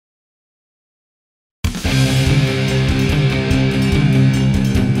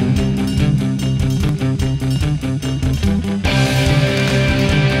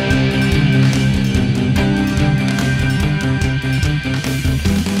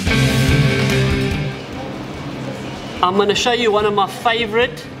I'm going to show you one of my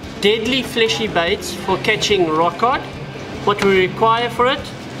favorite deadly fleshy baits for catching rockcod. What we require for it,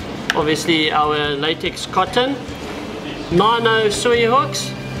 obviously our latex cotton, nano soy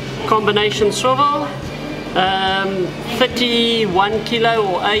hooks, combination swivel, 31 kilo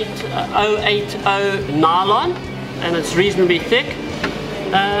or 080 nylon, and it's reasonably thick.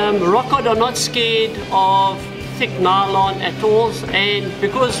 Rockcod are not scared of thick nylon at all, and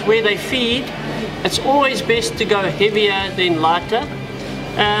because where they feed, it's always best to go heavier than lighter.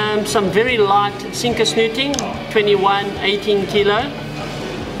 Some very light sinker snooting, 21, 18 kilo.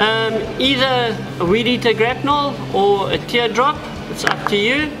 Either a weed eater grapnel or a teardrop, it's up to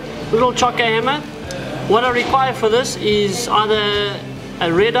you. Little chocker hammer. What I require for this is either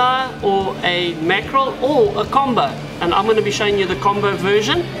a red eye or a mackerel or a combo, and I'm going to be showing you the combo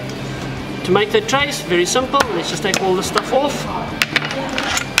version. To make the trace, very simple. Let's just take all this stuff off.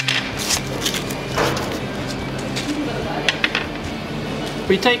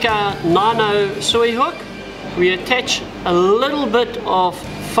 We take our nano soy hook, we attach a little bit of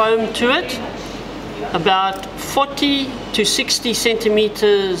foam to it, about 40 to 60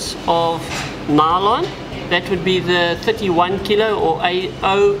 centimeters of nylon. That would be the 31 kilo or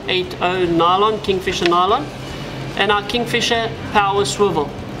 080 nylon, Kingfisher nylon, and our Kingfisher power swivel.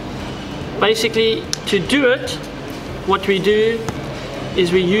 Basically, to do it, what we do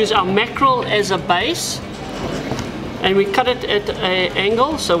is we use our mackerel as a base, and we cut it at an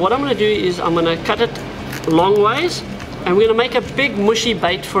angle. So what I'm going to do is I'm going to cut it long ways, and we're going to make a big mushy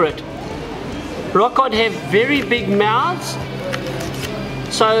bait for it. Rockcod have very big mouths,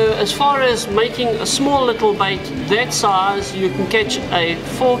 so as far as making a small little bait that size, you can catch a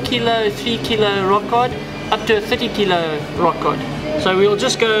 4 kilo, 3 kilo rockcod up to a 30 kilo rockcod. So we'll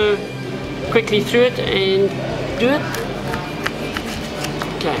just go quickly through it and do it.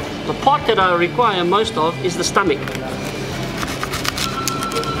 Okay, the part that I require most of is the stomach.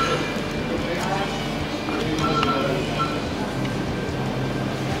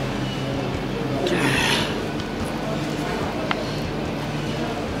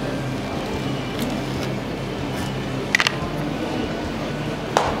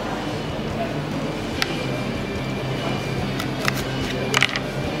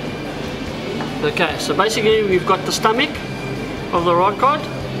 Okay, so basically we've got the stomach of the rockcod.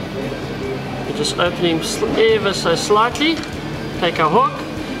 We're just opening ever so slightly. Take our hook,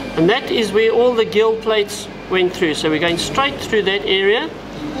 and that is where all the gill plates went through. So we're going straight through that area,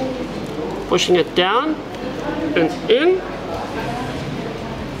 pushing it down and in.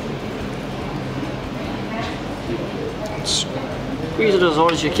 Squeeze it as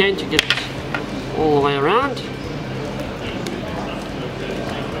hard as you can to get it all the way around.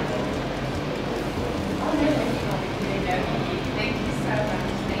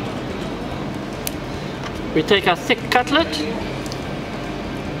 We take our thick cutlet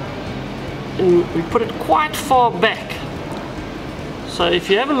and we put it quite far back. So if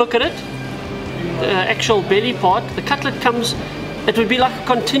you have a look at it, the actual belly part, the cutlet comes, it would be like a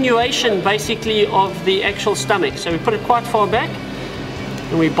continuation basically of the actual stomach. So we put it quite far back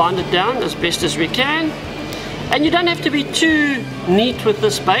and we bind it down as best as we can. And you don't have to be too neat with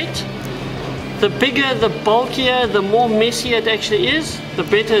this bait. The bigger, the bulkier, the more messy it actually is, the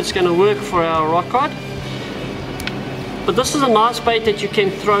better it's going to work for our rockcod. But this is a nice bait that you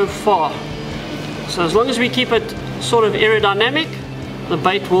can throw far. So as long as we keep it sort of aerodynamic, the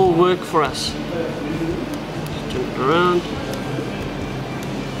bait will work for us. Just turn it around.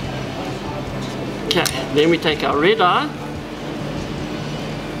 Okay, then we take our red eye.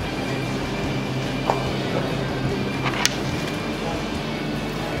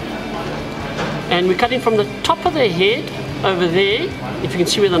 And we're cutting from the top of the head over there, if you can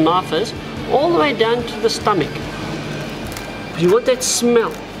see where the knife is, all the way down to the stomach. You want that smell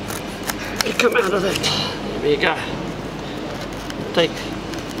to come out of that. There you go. Take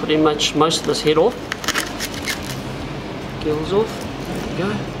pretty much most of this head off. Gills off. There you go.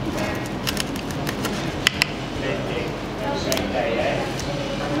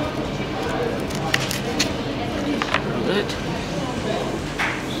 Like that.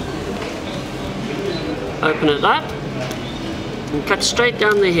 Open it up and cut straight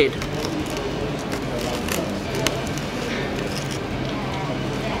down the head.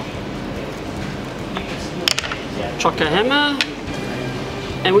 Chocker hammer,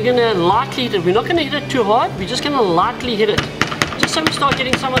 and we're going to lightly hit it. We're not going to hit it too hard, we're just going to lightly hit it, just so we start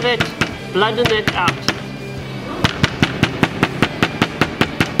getting some of that blood and that out.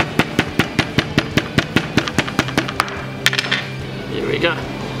 There we go.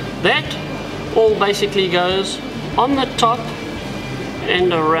 That all basically goes on the top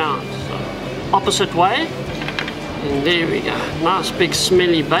and around, so opposite way. And there we go, nice big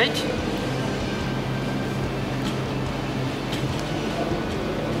smelly bait.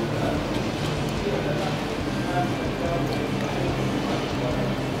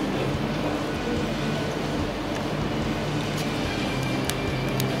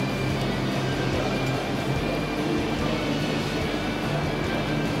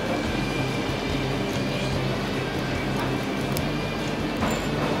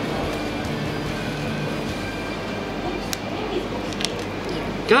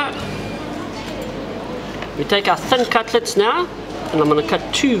 Go. We take our thin cutlets now, and I'm going to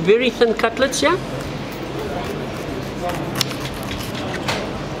cut 2 very thin cutlets here.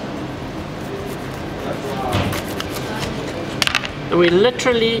 And we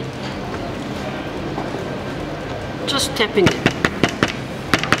literally just tapping it.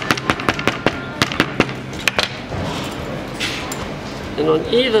 And on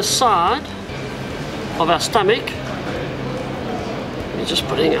either side of our stomach, we're just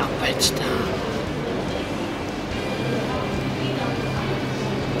putting our baits down.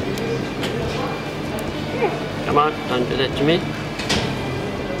 Come on, don't do that to me.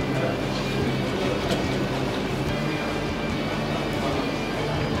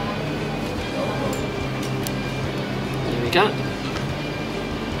 There we go.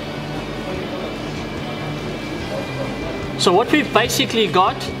 So what we've basically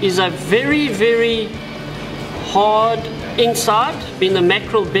got is a very, very hard inside, being the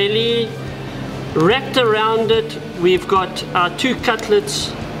mackerel belly. Wrapped around it, we've got our 2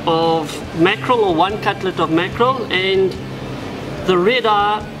 cutlets of mackerel, or 1 cutlet of mackerel, and the red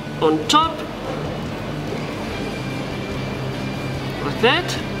eye on top, like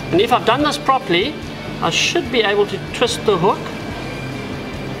that. And if I've done this properly, I should be able to twist the hook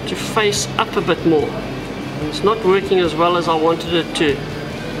to face up a bit more. And it's not working as well as I wanted it to,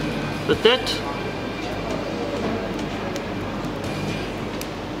 but that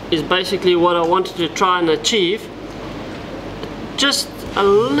is basically what I wanted to try and achieve. Just a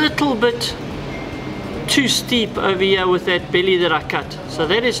little bit too steep over here with that belly that I cut. So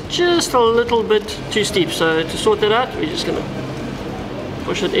that is just a little bit too steep. So to sort that out, we're just going to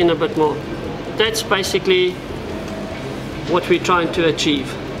push it in a bit more. That's basically what we're trying to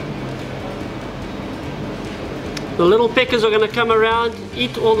achieve. The little peckers are going to come around,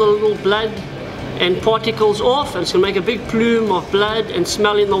 eat all the little blood and particles off, and it's going to make a big plume of blood and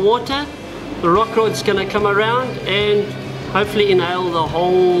smell in the water. The rock rod's going to come around and hopefully inhale the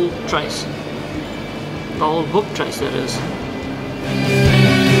whole trace, the whole hook trace, that is.